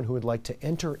for someone who would like to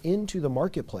enter into the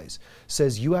marketplace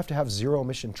says you have to have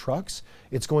zero-emission trucks,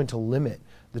 it's going to limit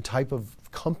the type of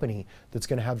company that's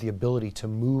going to have the ability to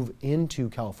move into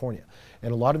California.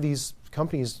 And a lot of these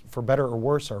companies, for better or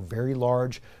worse, are very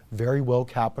large, very well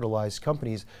capitalized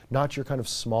companies, not your kind of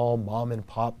small mom and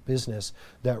pop business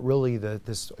that really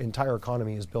this entire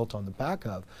economy is built on the back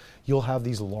of. You'll have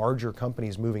these larger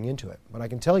companies moving into it. But I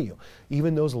can tell you,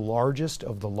 even those largest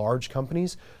of the large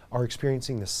companies are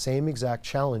experiencing the same exact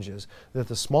challenges that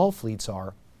the small fleets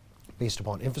are, based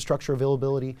upon infrastructure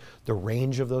availability, the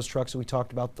range of those trucks that we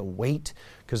talked about, the weight,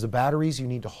 because the batteries, you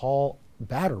need to haul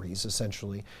batteries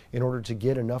essentially in order to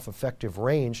get enough effective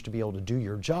range to be able to do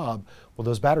your job. Well,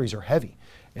 those batteries are heavy.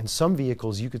 And some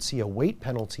vehicles, you could see a weight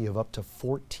penalty of up to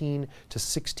 14 to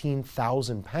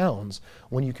 16,000 pounds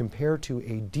when you compare to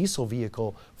a diesel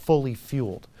vehicle fully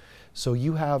fueled. So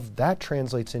you have, that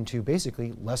translates into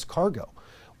basically less cargo,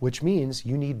 which means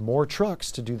you need more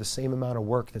trucks to do the same amount of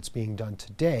work that's being done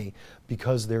today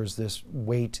because there's this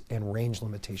weight and range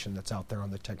limitation that's out there on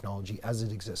the technology as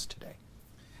it exists today.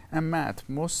 And Matt,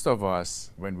 most of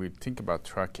us, when we think about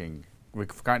trucking,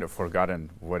 we've kind of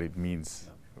forgotten what it means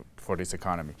for this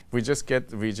economy. We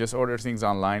just order things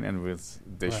online and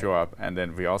they show up, and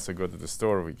then we also go to the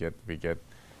store,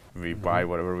 we buy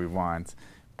whatever we want.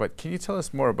 But can you tell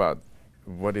us more about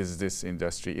what is this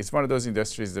industry? It's one of those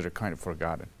industries that are kind of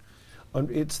forgotten.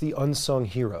 It's the unsung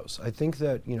heroes. I think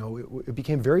that it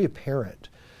became very apparent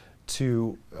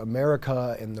to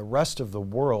America and the rest of the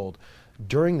world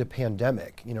during the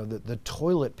pandemic, the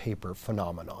toilet paper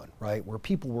phenomenon, right? Where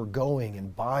people were going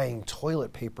and buying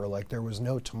toilet paper like there was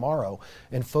no tomorrow,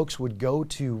 and folks would go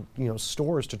to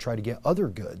stores to try to get other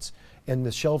goods, and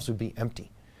the shelves would be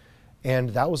empty. And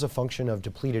that was a function of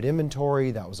depleted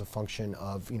inventory. That was a function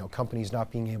of companies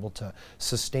not being able to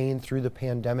sustain through the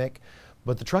pandemic.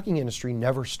 But the trucking industry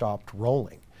never stopped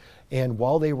rolling. And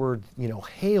while they were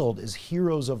hailed as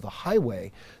heroes of the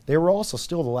highway, they were also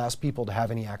still the last people to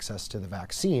have any access to the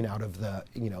vaccine out of the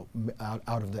out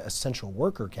of the essential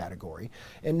worker category.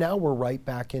 And now we're right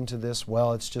back into this,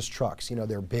 well, it's just trucks.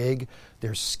 They're big,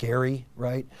 they're scary,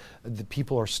 right? The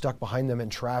people are stuck behind them in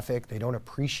traffic. They don't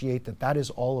appreciate that is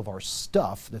all of our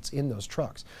stuff that's in those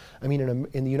trucks. I mean,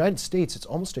 in the United States, it's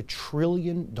almost $1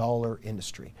 trillion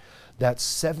industry. That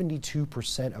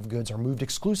 72% of goods are moved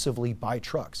exclusively by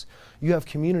trucks. You have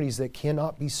communities that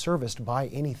cannot be serviced by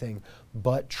anything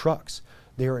but trucks.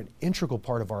 They are an integral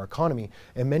part of our economy,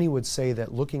 and many would say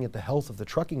that looking at the health of the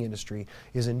trucking industry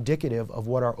is indicative of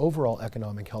what our overall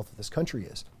economic health of this country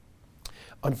is.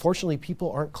 Unfortunately,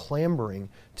 people aren't clamoring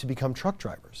to become truck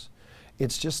drivers.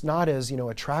 It's just not as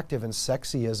attractive and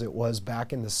sexy as it was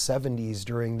back in the 70s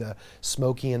during the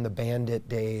Smokey and the Bandit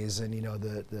days, and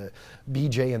the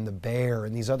BJ and the Bear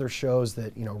and these other shows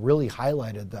that really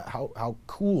highlighted how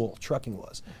cool trucking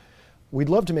was. We'd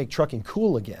love to make trucking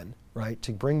cool again, right?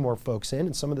 To bring more folks in,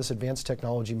 and some of this advanced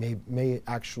technology may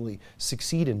actually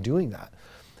succeed in doing that.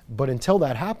 But until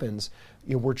that happens,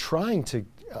 we're trying to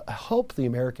help the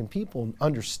American people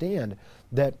understand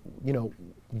that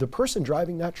the person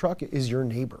driving that truck is your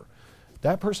neighbor.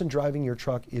 That person driving your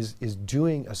truck is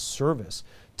doing a service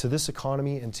to this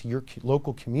economy and to your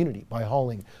local community by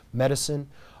hauling medicine,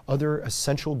 other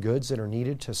essential goods that are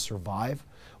needed to survive,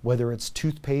 whether it's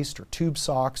toothpaste or tube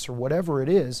socks or whatever it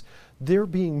is, they're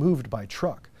being moved by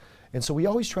truck. And so we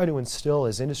always try to instill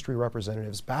as industry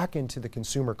representatives back into the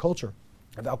consumer culture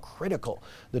of how critical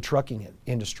the trucking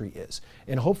industry is.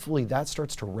 And hopefully that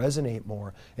starts to resonate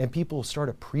more and people start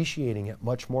appreciating it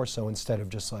much more so, instead of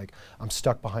just like, I'm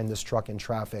stuck behind this truck in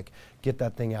traffic, get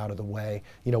that thing out of the way.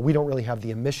 We don't really have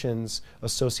the emissions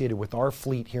associated with our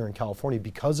fleet here in California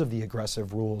because of the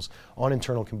aggressive rules on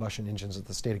internal combustion engines that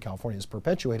the state of California has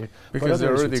perpetuated. Because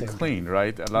they're already clean,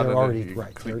 right? They're already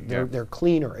right. They're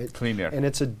cleaner. Cleaner. And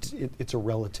it's a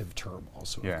relative term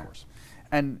also, of course.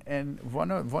 And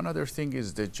one other thing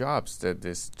is the jobs that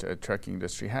this trucking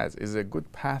industry has is a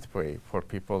good pathway for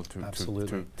people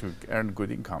to earn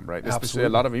good income, right? Absolutely. Especially a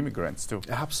lot of immigrants too.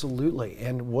 Absolutely.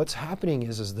 And what's happening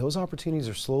is those opportunities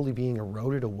are slowly being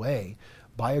eroded away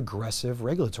by aggressive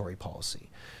regulatory policy.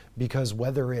 Because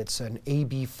whether it's an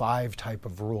AB5 type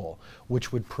of rule,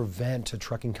 which would prevent a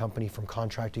trucking company from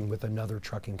contracting with another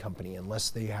trucking company unless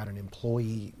they had an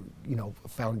employee,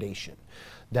 foundation,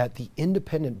 that the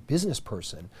independent business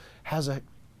person has a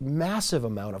massive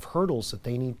amount of hurdles that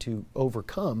they need to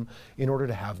overcome in order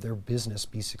to have their business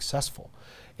be successful.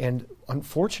 And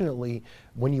unfortunately,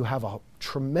 when you have a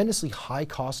tremendously high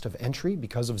cost of entry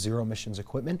because of zero emissions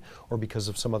equipment or because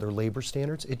of some other labor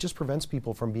standards, it just prevents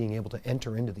people from being able to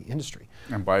enter into the industry.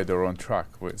 And buy their own truck.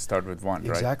 Start with one,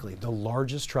 right? Exactly. The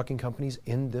largest trucking companies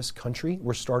in this country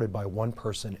were started by one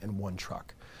person and one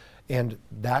truck. And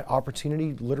that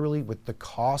opportunity, literally with the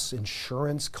costs,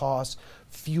 insurance costs,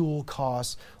 fuel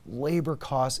costs, labor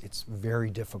costs, it's very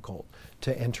difficult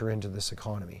to enter into this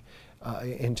economy,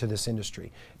 into this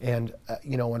industry. And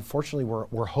unfortunately,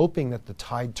 we're hoping that the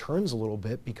tide turns a little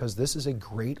bit, because this is a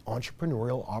great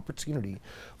entrepreneurial opportunity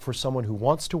for someone who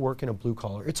wants to work in a blue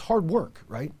collar. It's hard work,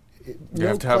 right? You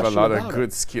have to have a lot of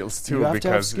good skills too. You have to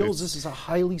have skills. This is a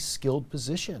highly skilled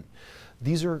position.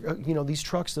 These are, these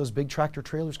trucks, those big tractor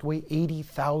trailers can weigh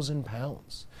 80,000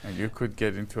 pounds. And you could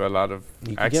get into a lot of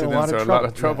accidents or a lot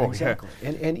of trouble. Yeah, exactly.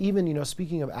 Yeah. And even,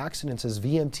 speaking of accidents, as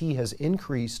VMT has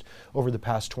increased over the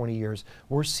past 20 years,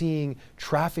 we're seeing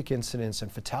traffic incidents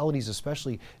and fatalities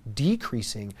especially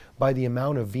decreasing by the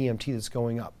amount of VMT that's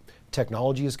going up.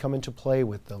 Technology has come into play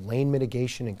with the lane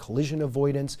mitigation and collision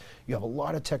avoidance. You have a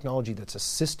lot of technology that's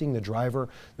assisting the driver.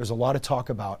 There's a lot of talk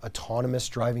about autonomous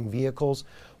driving vehicles.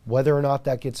 Whether or not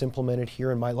that gets implemented here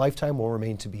in my lifetime will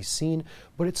remain to be seen,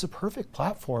 but it's a perfect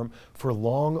platform for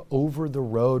long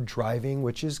over-the-road driving,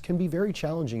 which can be very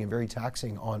challenging and very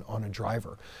taxing on a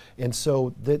driver. And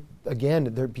so that,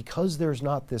 again, because there's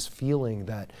not this feeling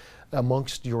that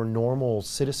amongst your normal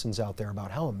citizens out there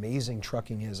about how amazing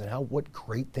trucking is and what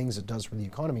great things it does for the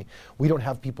economy, we don't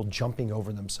have people jumping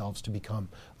over themselves to become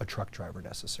a truck driver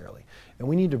necessarily. And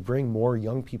we need to bring more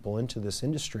young people into this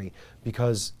industry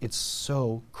because it's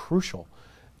so crucial.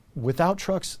 Without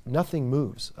trucks, nothing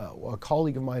moves. A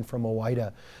colleague of mine from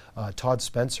Owida, Todd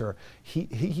Spencer,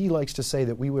 he likes to say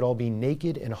that we would all be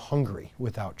naked and hungry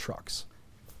without trucks.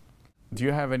 Do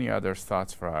you have any other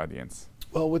thoughts for our audience?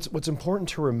 Well, what's important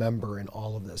to remember in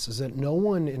all of this is that no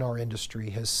one in our industry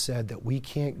has said that we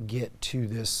can't get to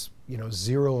this,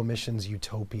 zero emissions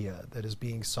utopia that is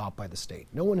being sought by the state.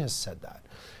 No one has said that.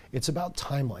 It's about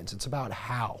timelines. It's about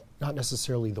how, not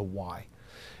necessarily the why.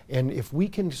 And if we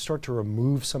can start to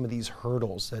remove some of these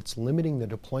hurdles that's limiting the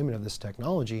deployment of this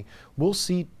technology, we'll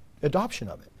see adoption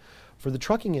of it. For the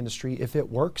trucking industry, if it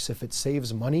works, if it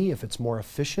saves money, if it's more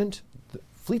efficient, the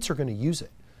fleets are going to use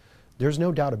it. There's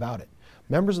no doubt about it.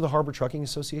 Members of the Harbor Trucking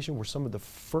Association were some of the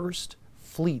first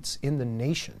fleets in the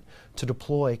nation to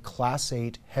deploy Class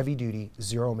 8 heavy-duty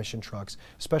zero-emission trucks,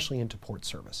 especially into port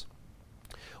service.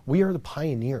 We are the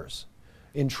pioneers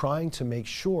in trying to make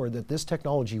sure that this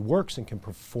technology works and can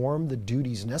perform the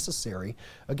duties necessary,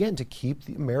 again, to keep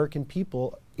the American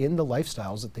people in the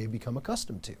lifestyles that they've become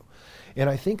accustomed to. And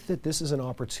I think that this is an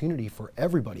opportunity for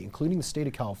everybody, including the state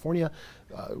of California,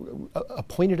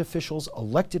 appointed officials,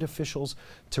 elected officials,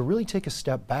 to really take a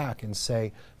step back and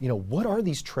say, what are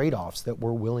these trade-offs that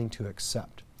we're willing to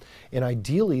accept? And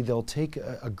ideally, they'll take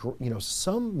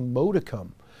some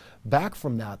modicum back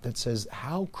from that says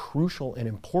how crucial and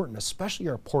important, especially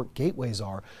our port gateways,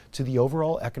 are to the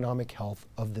overall economic health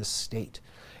of this state,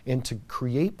 and to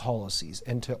create policies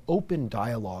and to open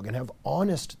dialogue and have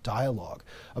honest dialogue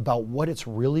about what it's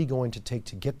really going to take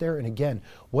to get there, and again,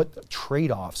 what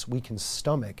trade-offs we can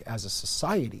stomach as a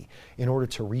society in order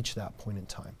to reach that point in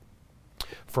time.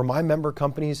 For my member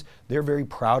companies, they're very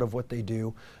proud of what they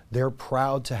do. They're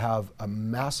proud to have a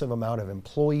massive amount of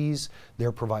employees.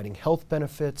 They're providing health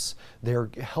benefits. They're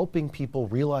helping people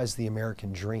realize the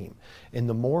American dream. And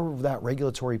the more of that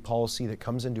regulatory policy that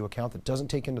comes into account that doesn't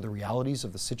take into the realities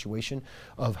of the situation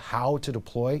of how to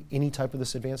deploy any type of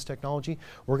this advanced technology,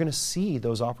 we're going to see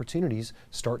those opportunities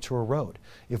start to erode.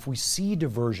 If we see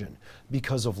diversion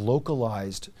because of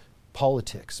localized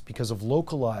politics, because of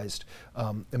localized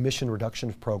emission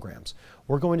reduction programs,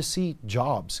 we're going to see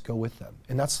jobs go with them.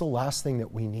 And that's the last thing that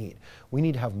we need. We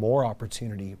need to have more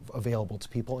opportunity available to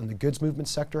people, and the goods movement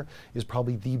sector is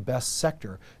probably the best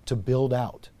sector to build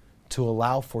out, to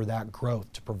allow for that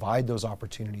growth, to provide those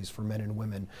opportunities for men and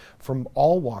women from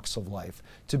all walks of life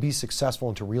to be successful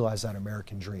and to realize that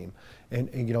American dream. And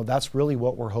that's really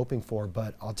what we're hoping for,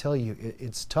 but I'll tell you,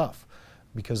 it's tough.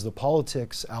 because the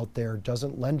politics out there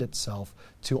doesn't lend itself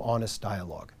to honest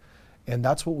dialogue. And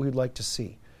that's what we'd like to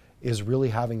see, is really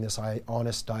having this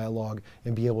honest dialogue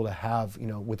and be able to have,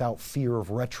 without fear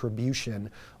of retribution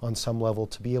on some level,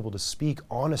 to be able to speak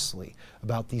honestly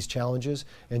about these challenges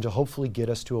and to hopefully get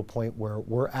us to a point where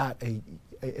we're at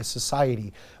a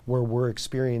society where we're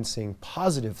experiencing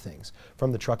positive things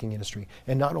from the trucking industry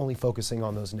and not only focusing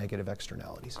on those negative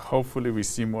externalities. Hopefully we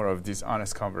see more of these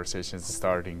honest conversations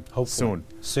starting soon.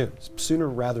 Sooner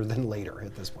rather than later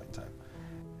at this point in time.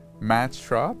 Matt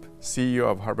Schrap, CEO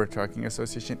of Harbor Trucking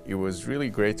Association, it was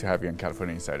really great to have you on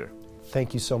California Insider.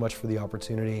 Thank you so much for the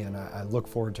opportunity, and I look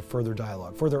forward to further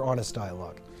dialogue, further honest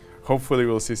dialogue. Hopefully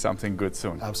we'll see something good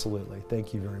soon. Absolutely.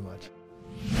 Thank you very much.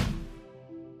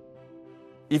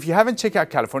 If you haven't checked out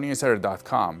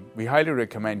CaliforniaInsider.com, we highly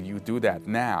recommend you do that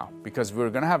now, because we're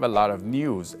going to have a lot of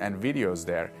news and videos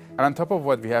there. And on top of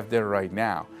what we have there right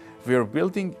now, we are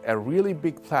building a really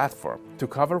big platform to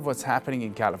cover what's happening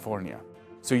in California,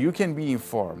 so you can be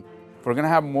informed. We're going to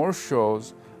have more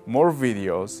shows, more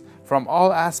videos from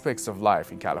all aspects of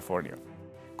life in California.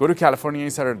 Go to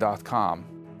CaliforniaInsider.com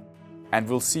and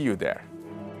we'll see you there.